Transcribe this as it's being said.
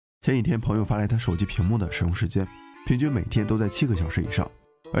前几天朋友发来他手机屏幕的使用时间，平均每天都在7个小时以上，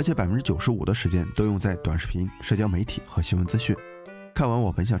而且95%的时间都用在短视频、社交媒体和新闻资讯。看完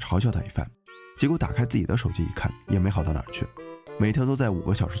我本想嘲笑他一番，结果打开自己的手机一看，也没好到哪儿去，每天都在5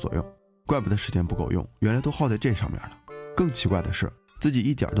个小时左右，怪不得时间不够用，原来都耗在这上面了。更奇怪的是，自己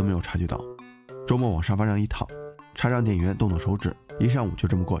一点都没有察觉到。周末往沙发上一躺，插上电源，动动手指，一上午就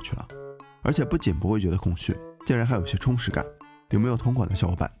这么过去了。而且不仅不会觉得空虚，竟然还有些充实感。有没有同款的小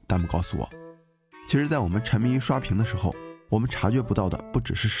伙伴弹幕告诉我。其实在我们沉迷于刷屏的时候，我们察觉不到的不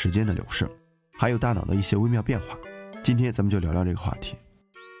只是时间的流逝，还有大脑的一些微妙变化。今天咱们就聊聊这个话题。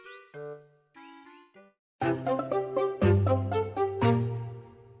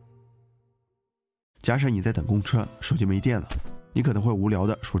假设你在等公车，手机没电了，你可能会无聊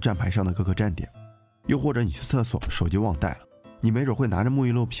的数站牌上的各个站点，又或者你去厕所，手机忘带了，你没准会拿着沐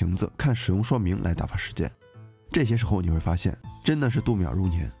浴露瓶子看使用说明来打发时间。这些时候你会发现，真的是度秒如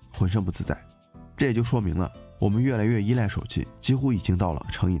年，浑身不自在。这也就说明了我们越来越依赖手机，几乎已经到了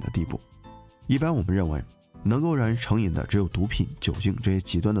成瘾的地步。一般我们认为能够让人成瘾的只有毒品、酒精这些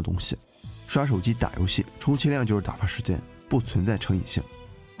极端的东西，刷手机、打游戏充其量就是打发时间，不存在成瘾性。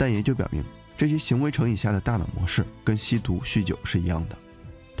但研究表明，这些行为成瘾下的大脑模式跟吸毒、酗酒是一样的，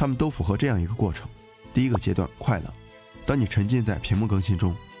它们都符合这样一个过程。第一个阶段，快乐。当你沉浸在屏幕更新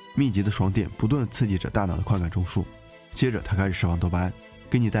中，密集的双电不断刺激着大脑的快感中枢，接着它开始释放多巴胺，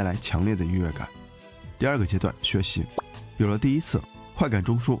给你带来强烈的愉悦感。第二个阶段，学习。有了第一次，快感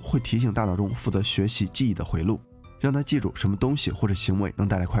中枢会提醒大脑中负责学习记忆的回路，让它记住什么东西或者行为能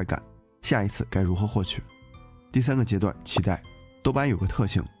带来快感，下一次该如何获取。第三个阶段，期待。多巴胺有个特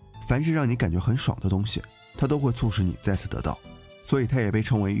性，凡是让你感觉很爽的东西，它都会促使你再次得到，所以它也被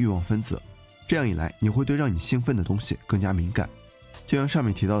称为欲望分子。这样一来，你会对让你兴奋的东西更加敏感。就像上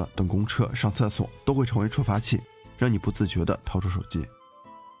面提到的，等公车、上厕所都会成为触发器，让你不自觉地掏出手机。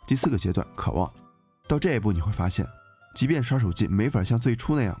第四个阶段，渴望。到这一步你会发现，即便刷手机没法像最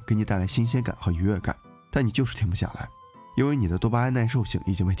初那样给你带来新鲜感和愉悦感，但你就是停不下来，因为你的多巴胺耐受性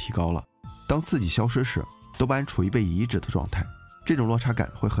已经被提高了。当刺激消失时，多巴胺处于被抑制的状态，这种落差感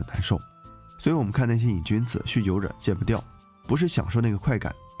会很难受。所以我们看那些瘾君子、酗酒者戒不掉，不是享受那个快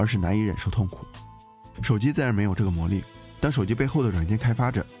感，而是难以忍受痛苦。手机自然没有这个魔力，但手机背后的软件开发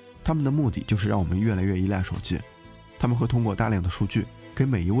者，他们的目的就是让我们越来越依赖手机。他们会通过大量的数据，给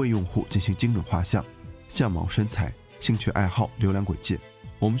每一位用户进行精准画像、相貌、身材、兴趣爱好、浏览轨迹，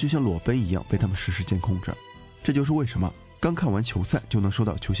我们就像裸奔一样被他们实时监控着。这就是为什么刚看完球赛就能收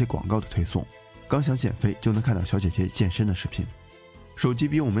到球鞋广告的推送，刚想减肥就能看到小姐姐健身的视频。手机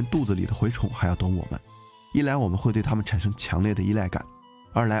比我们肚子里的蛔虫还要懂我们，一来我们会对他们产生强烈的依赖感，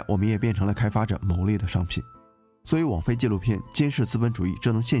二来我们也变成了开发者牟利的商品。所以网飞纪录片《监视资本主义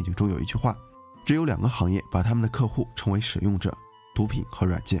智能陷阱》中有一句话，只有2个行业把他们的客户称为使用者，毒品和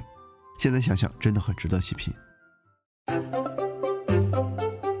软件。现在想想真的很值得细品。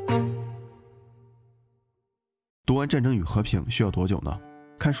读完《战争与和平》需要多久呢？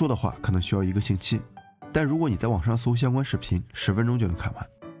看书的话可能需要1个星期，但如果你在网上搜相关视频，10分钟就能看完。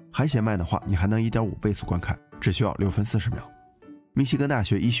还嫌慢的话，你还能 1.5 倍速观看，只需要6分40秒。密西根大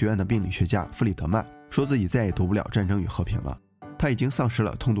学医学院的病理学家弗里德曼说自己再也读不了《战争与和平》了，他已经丧失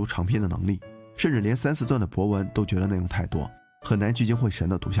了通读长篇的能力，甚至连3-4段的博文都觉得内容太多，很难聚精会神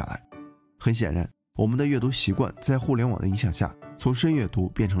地读下来。很显然，我们的阅读习惯在互联网的影响下，从深阅读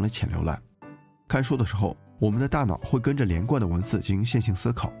变成了浅浏览。看书的时候，我们的大脑会跟着连贯的文字进行线性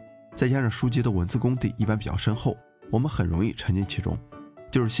思考，再加上书籍的文字功底一般比较深厚，我们很容易沉浸其中，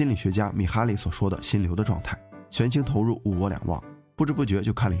就是心理学家米哈里所说的心流的状态，全情投入，物我两忘，不知不觉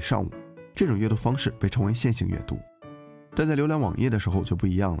就看了一上午。这种阅读方式被称为线性阅读。但在浏览网页的时候就不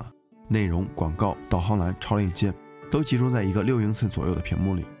一样了，内容、广告、导航栏、超链接都集中在一个6英寸左右的屏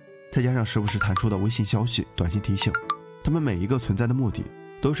幕里，再加上时不时弹出的微信消息、短信提醒，它们每一个存在的目的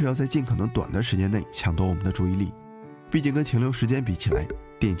都是要在尽可能短的时间内抢夺我们的注意力。毕竟跟停留时间比起来，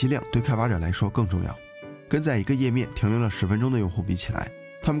点击量对开发者来说更重要。跟在一个页面停留了10分钟的用户比起来，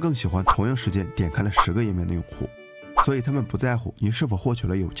他们更喜欢同样时间点开了10个页面的用户。所以他们不在乎你是否获取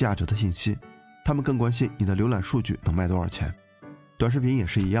了有价值的信息，他们更关心你的浏览数据能卖多少钱。短视频也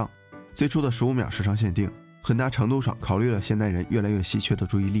是一样，最初的15秒时长限定，很大程度上考虑了现代人越来越稀缺的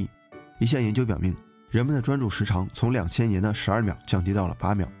注意力。一项研究表明，人们的专注时长从2000年的12秒降低到了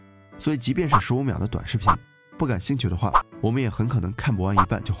8秒，所以即便是15秒的短视频，不感兴趣的话，我们也很可能看不完一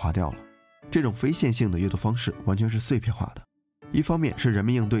半就划掉了。这种非线性的阅读方式完全是碎片化的，一方面是人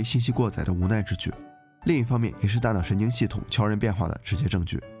们应对信息过载的无奈之举，另一方面也是大脑神经系统悄然变化的直接证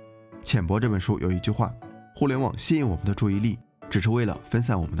据。浅薄这本书有一句话，互联网吸引我们的注意力，只是为了分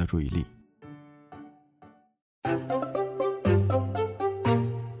散我们的注意力。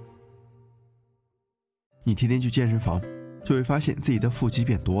你天天去健身房，就会发现自己的腹肌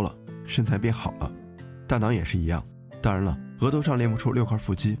变多了，身材变好了。大脑也是一样，当然了，额头上练不出6块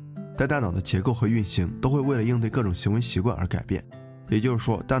腹肌，但大脑的结构和运行都会为了应对各种行为习惯而改变。也就是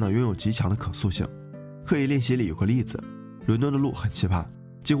说，大脑拥有极强的可塑性。刻意练习里有个例子，伦敦的路很奇葩，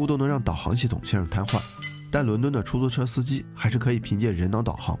几乎都能让导航系统陷入瘫痪，但伦敦的出租车司机还是可以凭借人脑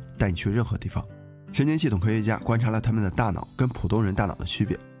导航带你去任何地方。神经系统科学家观察了他们的大脑跟普通人大脑的区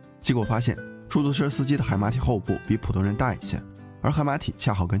别，结果发现出租车司机的海马体后部比普通人大一些，而海马体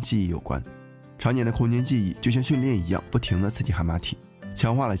恰好跟记忆有关。常年的空间记忆就像训练一样，不停地刺激海马体，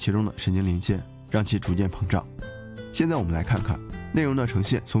强化了其中的神经连接，让其逐渐膨胀。现在我们来看看内容的呈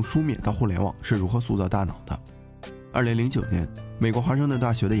现从书面到互联网是如何塑造大脑的。2009年，美国华盛顿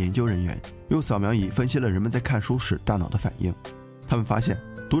大学的研究人员用扫描仪分析了人们在看书时大脑的反应。他们发现，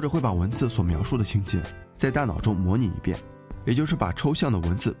读者会把文字所描述的情节在大脑中模拟一遍，也就是把抽象的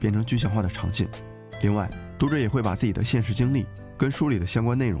文字变成具象化的场景。另外，读者也会把自己的现实经历跟书里的相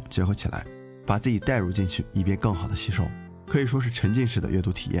关内容结合起来，把自己带入进去，以便更好的吸收，可以说是沉浸式的阅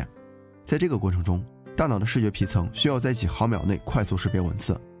读体验。在这个过程中，大脑的视觉皮层需要在几毫秒内快速识别文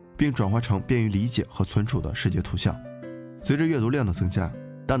字，并转化成便于理解和存储的视觉图像。随着阅读量的增加，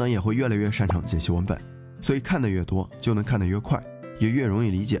大脑也会越来越擅长解析文本，所以看得越多就能看得越快，也越容易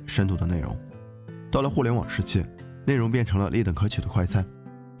理解深度的内容。到了互联网时期，内容变成了立等可取的快餐，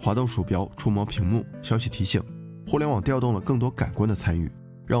滑动鼠标、触摸屏幕、消息提醒，互联网调动了更多感官的参与，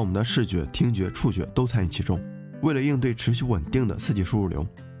让我们的视觉、听觉、触觉都参与其中。为了应对持续稳定的刺激输入流，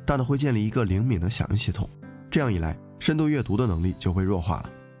大脑会建立一个灵敏的响应系统，这样一来，深度阅读的能力就会弱化了。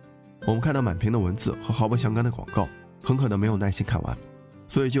我们看到满屏的文字和毫不相干的广告，很可能没有耐心看完，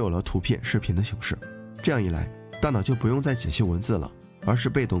所以就有了图片、视频的形式。这样一来，大脑就不用再解析文字了，而是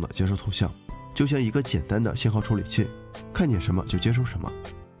被动的接收图像，就像一个简单的信号处理器，看见什么就接收什么，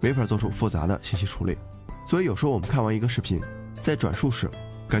没法做出复杂的信息处理。所以有时候我们看完一个视频，在转述时，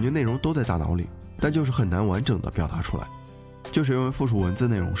感觉内容都在大脑里，但就是很难完整的表达出来。就是因为复述文字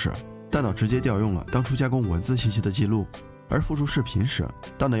内容时，大脑直接调用了当初加工文字信息的记录，而复述视频时，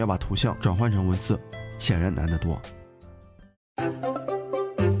大脑要把图像转换成文字，显然难得多。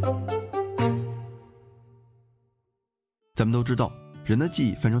咱们都知道，人的记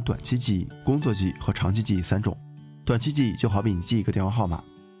忆分成短期记忆、工作记忆和长期记忆3种。短期记忆就好比你记一个电话号码，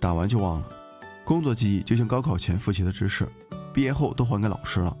打完就忘了；工作记忆就像高考前复习的知识，毕业后都还给老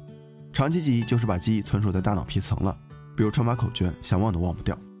师了；长期记忆就是把记忆存储在大脑皮层了，比如乘法口诀，想忘都忘不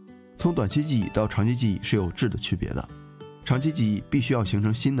掉。从短期记忆到长期记忆是有质的区别的。长期记忆必须要形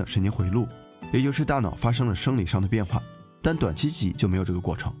成新的神经回路，也就是大脑发生了生理上的变化，但短期记忆就没有这个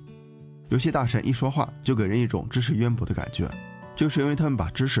过程。有些大神一说话就给人一种知识渊博的感觉，就是因为他们把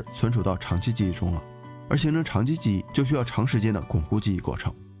知识存储到长期记忆中了。而形成长期记忆就需要长时间的巩固记忆过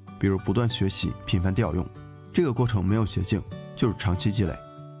程，比如不断学习、频繁调用，这个过程没有捷径，就是长期积累。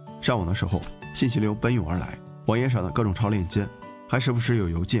上网的时候，信息流奔涌而来，网页上的各种超链接，还时不时有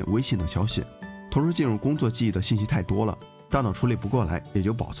邮件、微信等消息。同时进入工作记忆的信息太多了，大脑处理不过来，也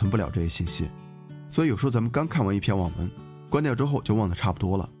就保存不了这些信息。所以有时候咱们刚看完一篇网文，关掉之后就忘得差不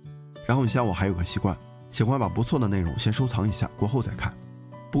多了。然后你像我还有个习惯，喜欢把不错的内容先收藏一下，过后再看。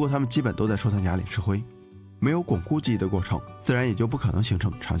不过他们基本都在收藏夹里吃灰，没有巩固记忆的过程，自然也就不可能形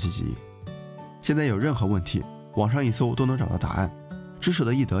成长期记忆。现在有任何问题，网上一搜都能找到答案。知识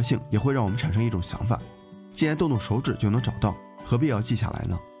的易得性也会让我们产生一种想法，既然动动手指就能找到，何必要记下来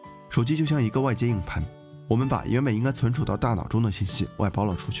呢？手机就像一个外接硬盘，我们把原本应该存储到大脑中的信息外包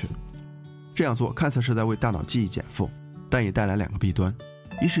了出去。这样做看似是在为大脑记忆减负，但也带来2个弊端。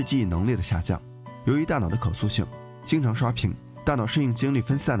一是记忆能力的下降，由于大脑的可塑性，经常刷屏，大脑适应精力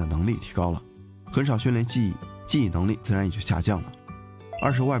分散的能力提高了，很少训练记忆，记忆能力自然也就下降了。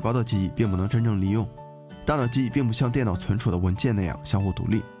二是外包的记忆并不能真正利用，大脑记忆并不像电脑存储的文件那样相互独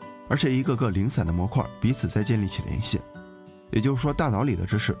立，而是一个个零散的模块彼此在建立起联系。也就是说，大脑里的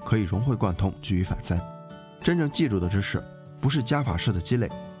知识可以融会贯通，举一反三。真正记住的知识不是加法式的积累，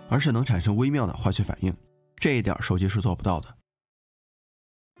而是能产生微妙的化学反应，这一点手机是做不到的。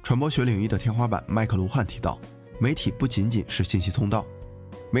传播学领域的天花板麦克卢汉提到，媒体不仅仅是信息通道，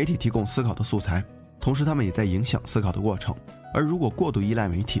媒体提供思考的素材，同时他们也在影响思考的过程，而如果过度依赖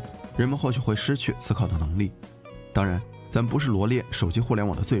媒体，人们或许会失去思考的能力。当然，咱们不是罗列手机互联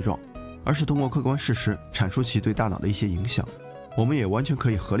网的罪状，而是通过客观事实阐述其对大脑的一些影响。我们也完全可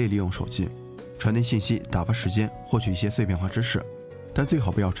以合理利用手机，传递信息，打发时间，获取一些碎片化知识，但最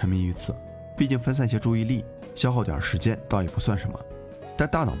好不要沉迷于此，毕竟分散些注意力，消耗点时间倒也不算什么。但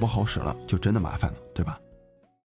大脑不好使了，就真的麻烦了，对吧？